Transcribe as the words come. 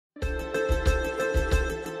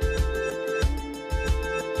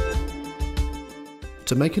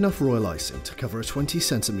To make enough royal icing to cover a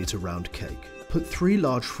 20cm round cake, put 3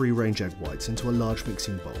 large free-range egg whites into a large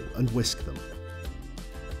mixing bowl and whisk them.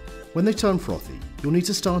 When they turn frothy, you'll need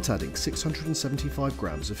to start adding 675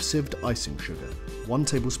 grams of sieved icing sugar, 1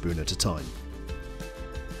 tablespoon at a time.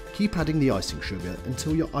 Keep adding the icing sugar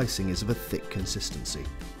until your icing is of a thick consistency.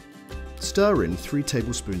 Stir in 3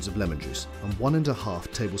 tablespoons of lemon juice and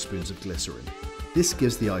 1½ tablespoons of glycerin. This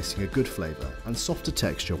gives the icing a good flavour and softer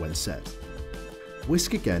texture when set.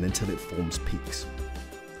 Whisk again until it forms peaks.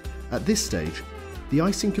 At this stage, the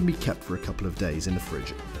icing can be kept for a couple of days in the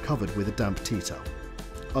fridge, covered with a damp tea towel.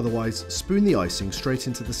 Otherwise, spoon the icing straight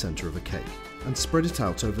into the centre of a cake and spread it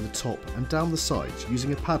out over the top and down the sides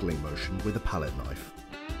using a paddling motion with a palette knife.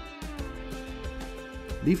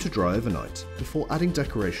 Leave to dry overnight before adding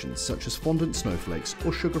decorations such as fondant snowflakes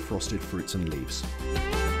or sugar frosted fruits and leaves.